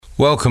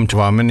Welcome to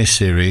our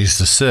mini-series,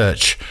 The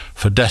Search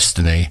for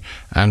Destiny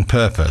and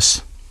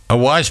Purpose. A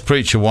wise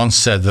preacher once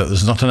said that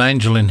there's not an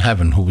angel in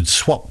heaven who would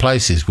swap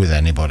places with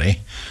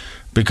anybody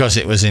because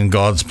it was in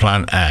God's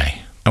plan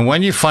A. And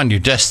when you find your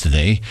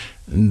destiny,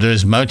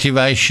 there's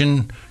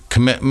motivation,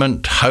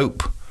 commitment,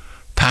 hope,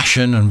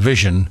 passion and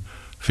vision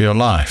for your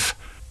life.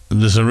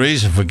 There's a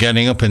reason for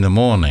getting up in the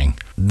morning.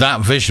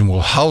 That vision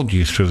will hold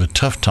you through the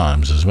tough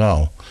times as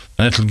well.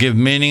 And it'll give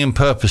meaning and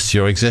purpose to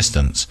your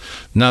existence.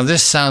 Now,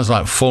 this sounds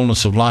like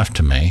fullness of life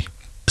to me.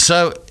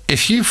 So,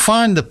 if you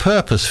find the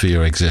purpose for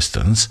your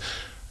existence,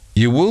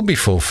 you will be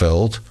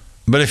fulfilled.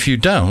 But if you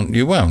don't,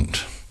 you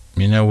won't.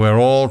 You know, we're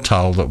all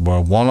told that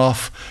we're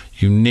one-off,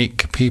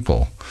 unique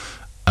people,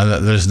 and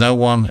that there's no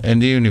one in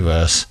the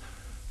universe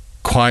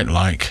quite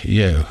like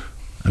you.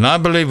 And I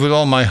believe with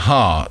all my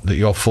heart that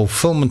your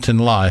fulfillment in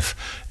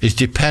life is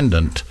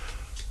dependent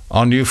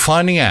on you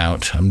finding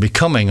out and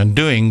becoming and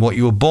doing what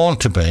you were born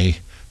to be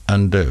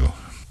and do.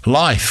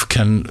 Life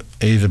can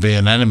either be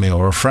an enemy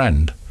or a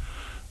friend.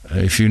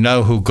 If you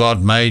know who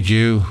God made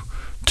you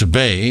to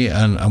be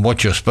and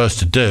what you're supposed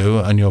to do,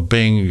 and you're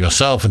being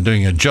yourself and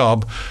doing your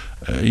job,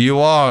 you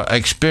are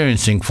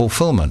experiencing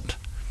fulfillment.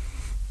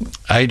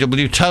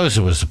 A.W.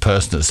 Tozer was the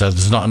person that said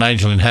there's not an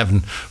angel in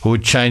heaven who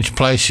would change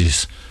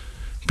places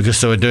because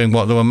they were doing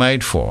what they were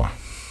made for.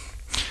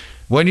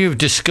 When you've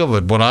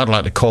discovered what I'd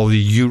like to call the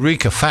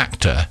eureka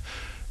factor,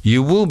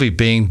 you will be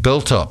being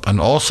built up and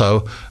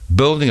also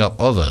building up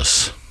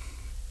others.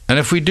 And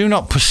if we do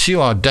not pursue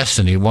our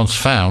destiny once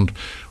found,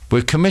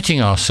 we're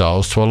committing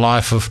ourselves to a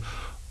life of,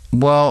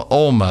 well,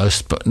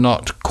 almost, but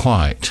not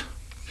quite.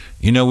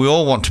 You know, we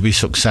all want to be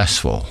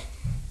successful.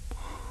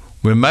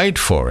 We're made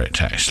for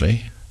it,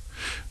 actually.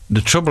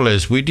 The trouble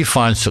is, we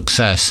define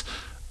success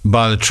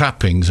by the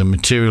trappings and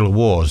material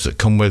awards that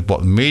come with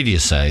what the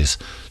media says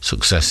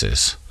success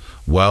is.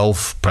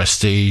 Wealth,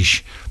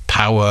 prestige,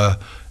 power,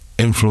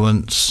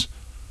 influence,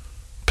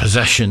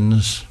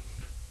 possessions,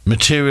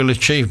 material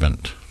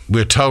achievement.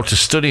 We're told to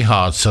study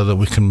hard so that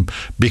we can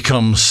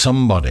become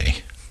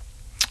somebody.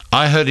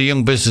 I heard a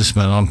young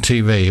businessman on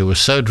TV who was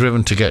so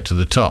driven to get to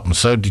the top and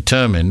so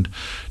determined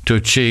to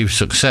achieve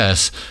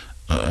success,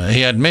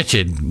 he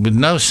admitted with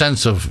no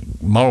sense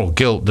of moral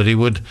guilt that he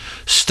would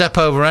step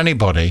over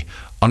anybody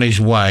on his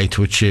way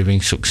to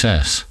achieving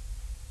success.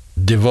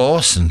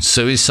 Divorce and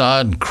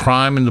suicide and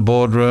crime in the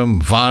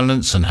boardroom,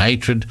 violence and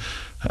hatred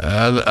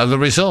are the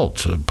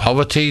result.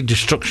 Poverty,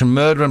 destruction,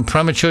 murder and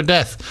premature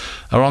death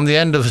are on the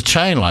end of the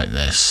chain like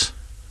this.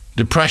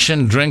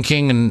 Depression,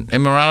 drinking and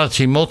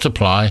immorality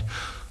multiply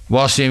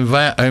whilst the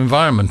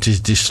environment is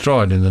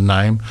destroyed in the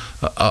name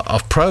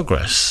of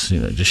progress.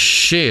 You know, just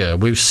sheer.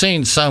 We've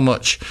seen so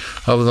much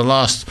over the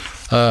last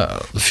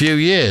few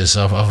years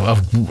of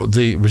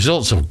the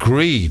results of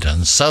greed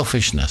and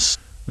selfishness.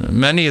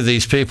 Many of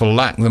these people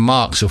lack the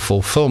marks of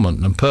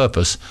fulfillment and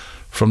purpose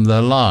from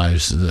their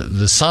lives.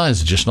 The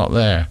signs are just not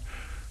there.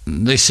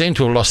 They seem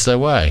to have lost their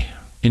way.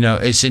 You know,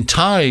 it's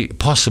entirely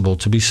possible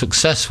to be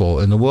successful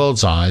in the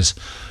world's eyes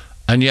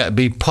and yet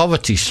be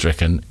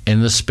poverty-stricken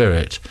in the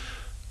spirit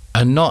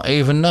and not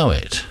even know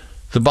it.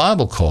 The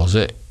Bible calls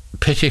it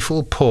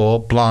pitiful, poor,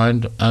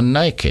 blind, and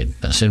naked.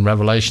 That's in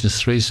Revelation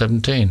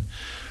 3:17.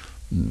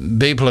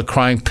 People are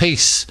crying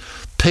peace,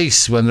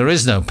 peace when there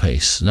is no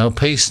peace. No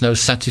peace, no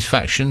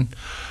satisfaction,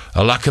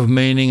 a lack of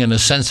meaning and a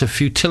sense of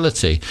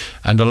futility.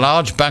 And a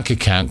large bank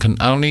account can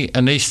only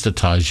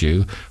anesthetize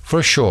you for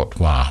a short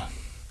while.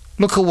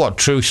 Look at what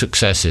true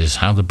success is,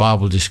 how the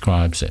Bible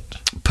describes it.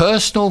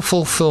 Personal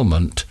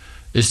fulfillment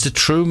is the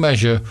true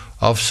measure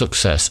of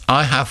success.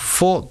 I have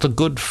fought the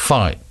good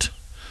fight,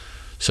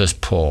 says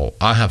Paul.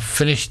 I have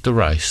finished the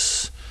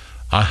race.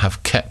 I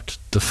have kept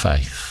the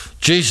faith.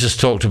 Jesus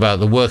talked about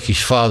the work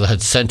his Father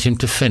had sent him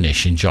to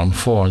finish in John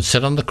 4 and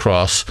said on the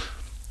cross,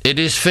 "It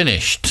is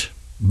finished."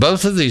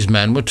 Both of these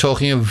men were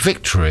talking of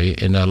victory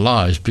in their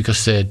lives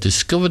because they had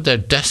discovered their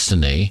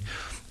destiny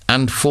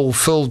and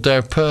fulfilled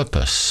their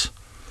purpose.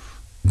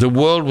 The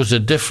world was a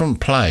different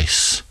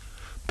place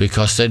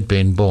because they'd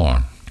been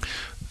born.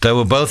 They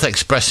were both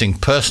expressing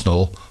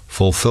personal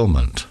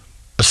fulfillment.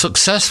 A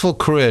successful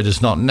career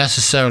does not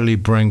necessarily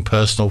bring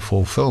personal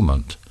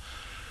fulfillment,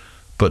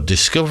 but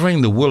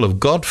discovering the will of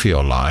God for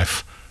your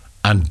life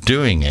and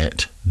doing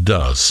it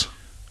does.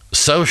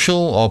 Social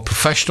or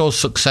professional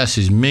success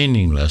is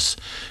meaningless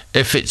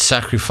if it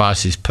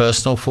sacrifices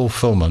personal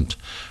fulfillment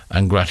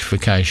and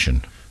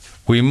gratification.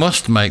 We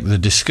must make the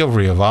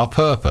discovery of our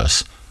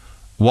purpose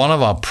one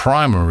of our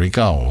primary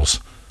goals,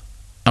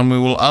 and we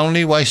will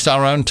only waste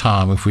our own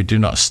time if we do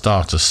not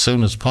start as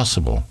soon as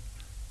possible.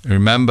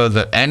 Remember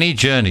that any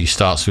journey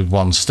starts with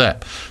one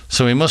step,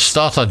 so we must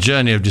start our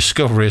journey of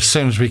discovery as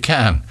soon as we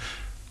can.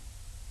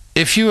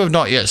 If you have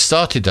not yet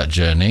started that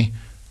journey,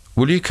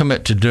 will you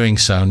commit to doing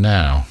so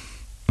now?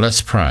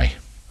 Let's pray.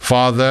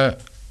 Father,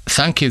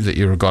 thank you that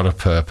you're a God of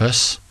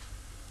purpose.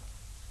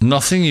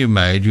 Nothing you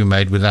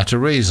made without a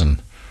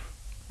reason.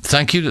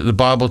 Thank you that the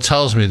Bible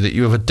tells me that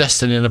you have a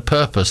destiny and a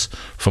purpose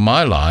for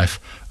my life,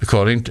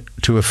 according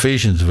to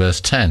Ephesians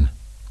verse 10.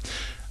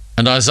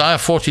 And Isaiah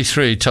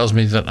 43 tells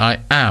me that I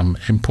am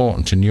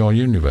important in your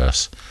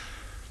universe.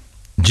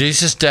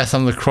 Jesus' death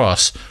on the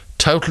cross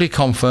totally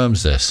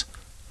confirms this.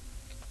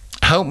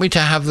 Help me to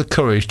have the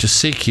courage to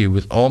seek you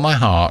with all my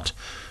heart,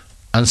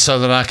 and so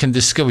that I can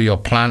discover your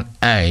plan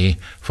A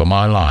for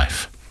my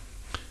life.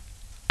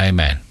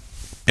 Amen.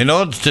 In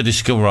order to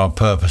discover our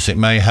purpose, it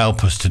may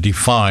help us to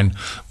define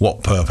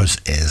what purpose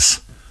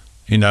is.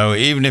 You know,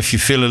 even if you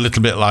feel a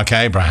little bit like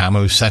Abraham,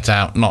 who set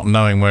out not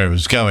knowing where he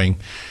was going,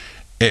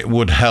 it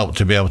would help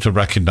to be able to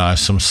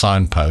recognize some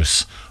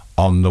signposts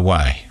on the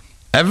way.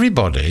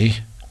 Everybody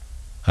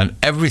and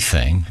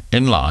everything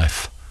in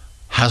life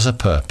has a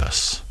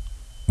purpose.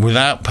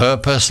 Without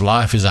purpose,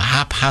 life is a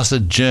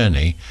haphazard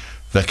journey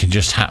that can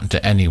just happen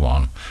to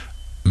anyone.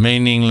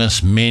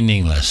 Meaningless,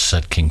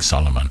 said King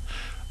Solomon.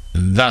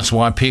 That's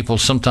why people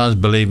sometimes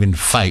believe in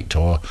fate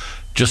or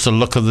just the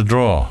luck of the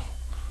draw.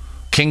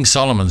 King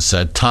Solomon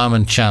said, time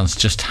and chance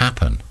just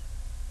happen.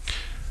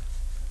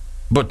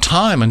 But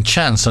time and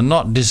chance are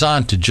not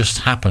designed to just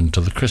happen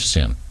to the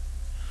Christian.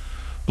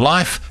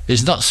 Life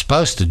is not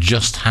supposed to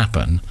just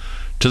happen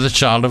to the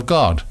child of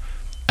God.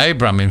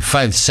 Abraham in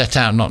faith set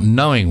out not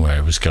knowing where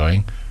he was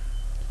going,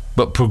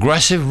 but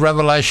progressive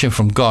revelation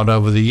from God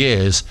over the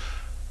years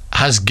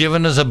has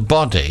given us a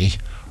body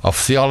of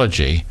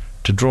theology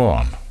to draw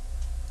on.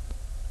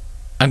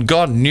 And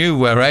God knew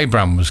where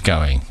Abraham was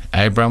going.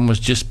 Abraham was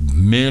just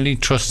merely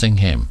trusting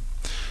him.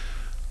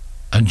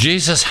 And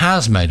Jesus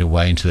has made a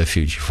way into the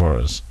future for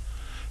us.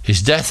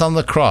 His death on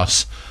the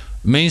cross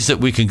means that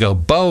we can go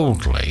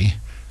boldly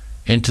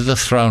into the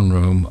throne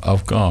room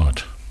of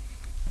God.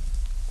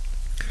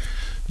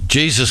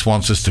 Jesus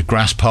wants us to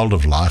grasp hold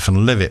of life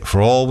and live it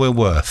for all we're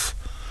worth.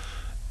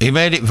 He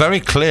made it very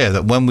clear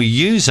that when we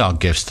use our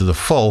gifts to the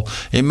full,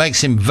 it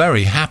makes him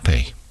very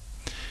happy.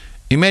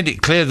 He made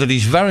it clear that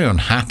he's very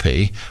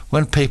unhappy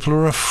when people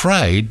are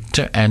afraid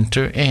to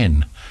enter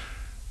in.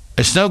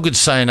 It's no good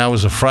saying, I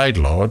was afraid,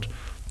 Lord,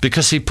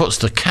 because he puts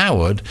the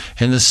coward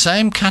in the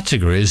same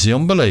category as the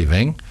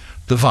unbelieving,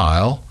 the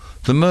vile,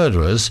 the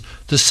murderers,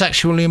 the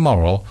sexually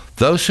immoral,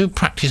 those who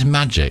practice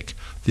magic,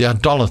 the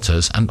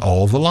idolaters, and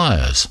all the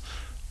liars.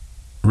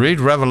 Read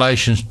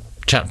Revelation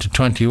chapter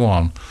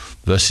 21,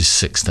 verses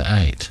 6 to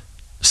 8.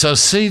 So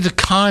see the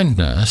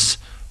kindness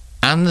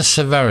and the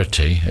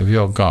severity of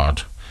your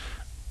God.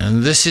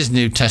 And this is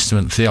New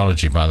Testament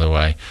theology, by the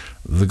way,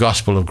 the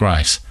gospel of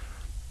grace.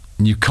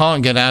 You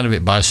can't get out of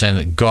it by saying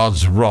that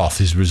God's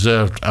wrath is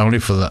reserved only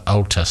for the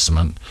Old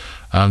Testament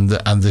and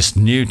this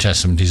New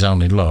Testament is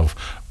only love.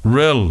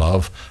 Real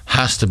love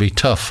has to be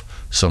tough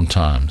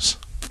sometimes.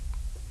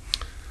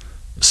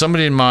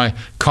 Somebody in my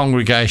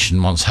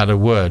congregation once had a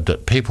word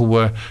that people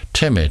were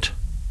timid.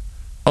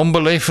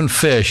 Unbelief and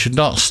fear should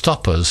not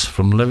stop us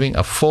from living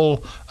a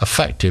full,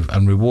 effective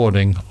and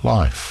rewarding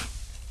life.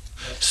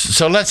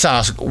 So let's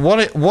ask,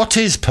 what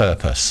is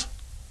purpose?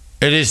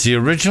 It is the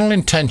original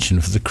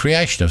intention for the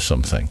creation of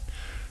something,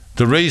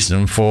 the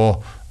reason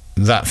for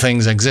that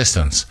thing's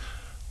existence,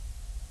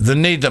 the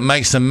need that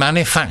makes the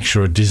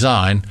manufacturer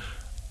design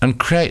and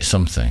create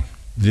something.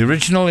 The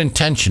original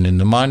intention in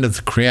the mind of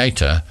the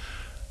creator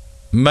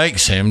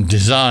makes him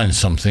design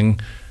something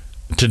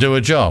to do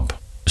a job.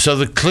 So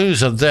the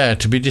clues are there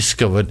to be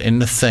discovered in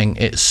the thing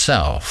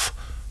itself.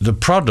 The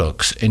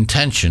product's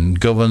intention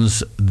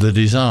governs the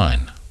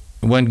design.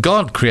 When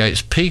God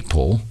creates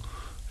people,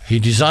 he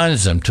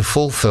designs them to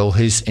fulfill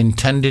his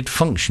intended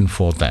function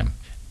for them.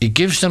 He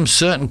gives them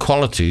certain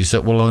qualities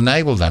that will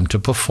enable them to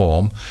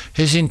perform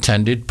his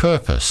intended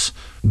purpose.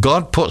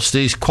 God puts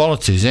these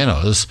qualities in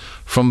us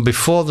from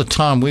before the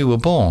time we were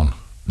born.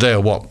 They are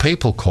what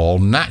people call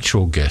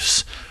natural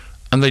gifts,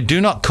 and they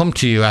do not come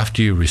to you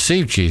after you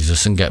receive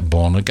Jesus and get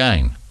born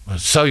again.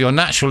 So your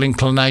natural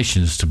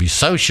inclinations to be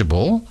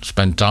sociable,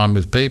 spend time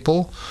with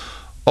people,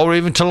 or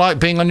even to like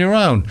being on your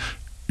own,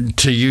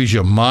 to use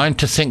your mind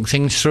to think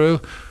things through,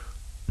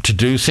 to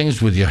do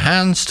things with your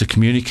hands, to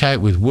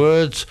communicate with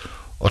words,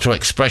 or to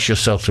express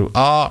yourself through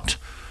art,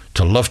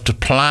 to love to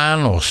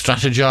plan or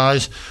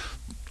strategize,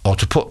 or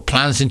to put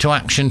plans into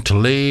action, to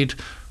lead,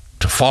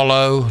 to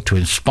follow, to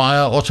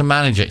inspire, or to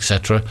manage,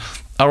 etc.,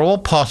 are all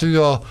part of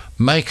your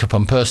makeup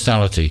and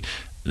personality.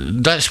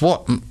 That's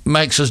what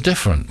makes us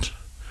different.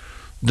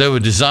 They were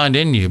designed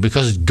in you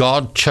because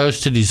God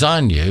chose to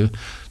design you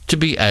to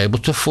be able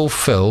to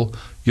fulfill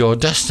your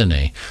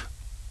destiny.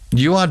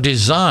 You are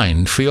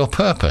designed for your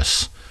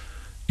purpose.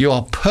 You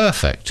are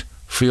perfect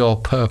for your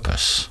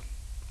purpose.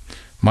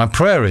 My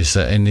prayer is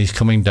that in these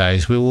coming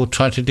days we will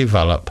try to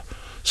develop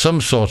some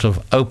sort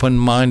of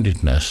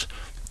open-mindedness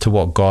to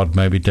what God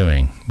may be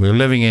doing. We're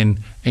living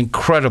in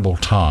incredible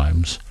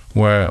times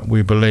where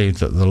we believe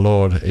that the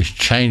Lord is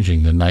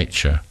changing the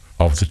nature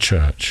of the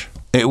church.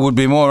 It would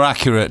be more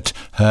accurate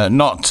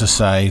not to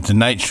say the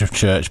nature of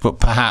church, but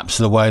perhaps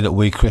the way that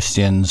we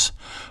Christians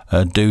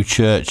do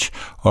church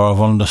or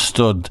have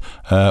understood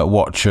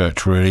what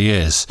church really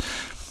is.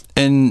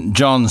 In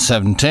John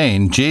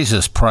 17,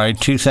 Jesus prayed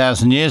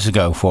 2,000 years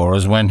ago for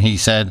us when he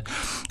said,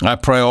 I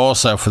pray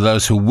also for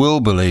those who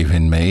will believe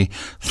in me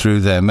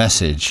through their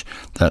message,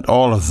 that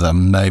all of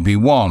them may be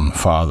one,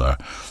 Father,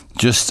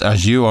 just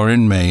as you are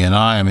in me and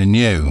I am in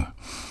you.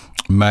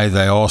 May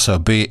they also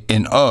be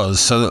in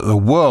us, so that the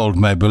world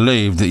may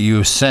believe that you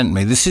have sent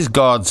me. This is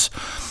God's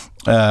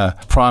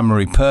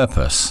primary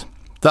purpose,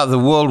 that the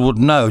world would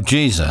know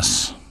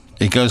Jesus.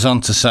 He goes on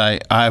to say,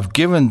 I have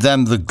given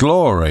them the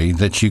glory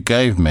that you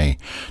gave me,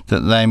 that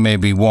they may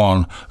be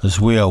one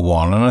as we are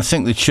one. And I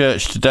think the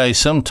church today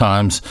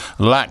sometimes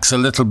lacks a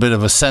little bit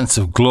of a sense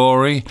of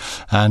glory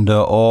and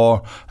awe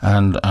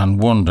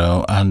and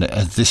wonder. And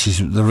this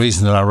is the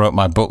reason that I wrote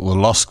my book, The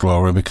Lost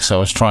Glory, because I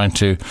was trying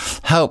to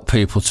help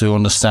people to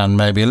understand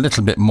maybe a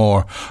little bit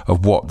more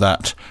of what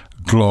that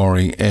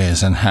glory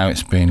is and how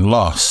it's been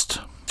lost.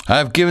 I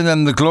have given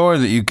them the glory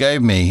that you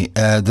gave me,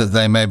 that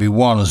they may be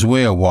one as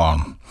we are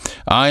one.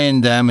 I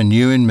in them and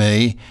you in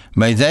me,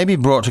 may they be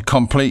brought to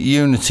complete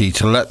unity,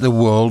 to let the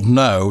world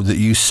know that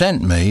you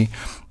sent me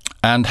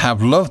and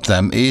have loved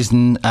them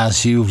even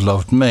as you've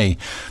loved me.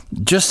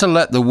 Just to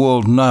let the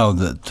world know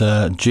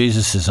that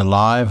Jesus is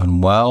alive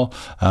and well,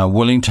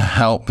 willing to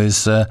help,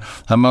 is a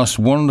most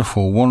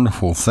wonderful,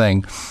 wonderful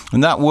thing.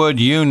 And that word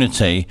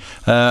unity,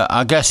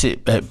 I guess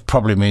it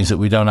probably means that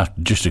we don't have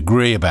to just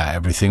agree about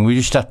everything. We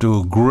just have to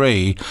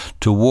agree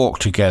to walk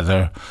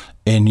together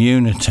in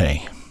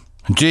unity.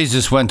 And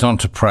Jesus went on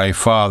to pray,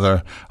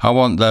 Father, I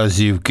want those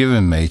you've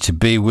given me to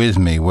be with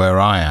me where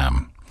I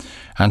am,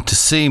 and to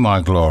see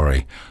my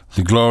glory,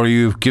 the glory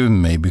you've given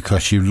me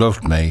because you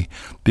loved me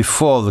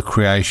before the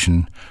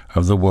creation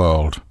of the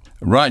world.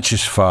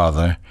 Righteous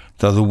Father,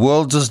 though the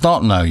world does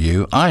not know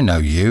you, I know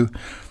you,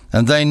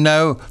 and they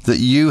know that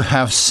you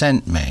have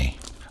sent me.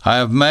 I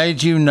have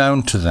made you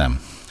known to them,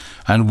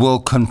 and will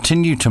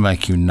continue to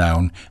make you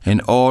known,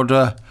 in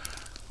order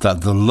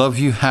that the love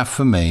you have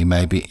for me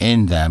may be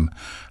in them,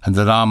 and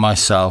that I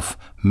myself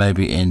may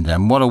be in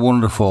them. What a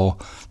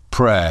wonderful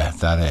prayer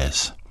that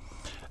is.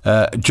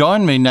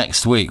 Join me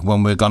next week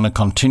when we're going to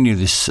continue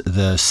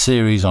the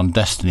series on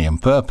destiny and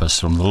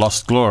purpose from The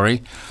Lost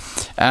Glory.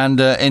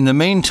 And in the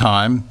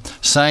meantime,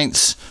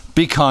 saints,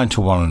 be kind to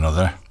one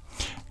another.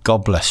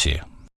 God bless you.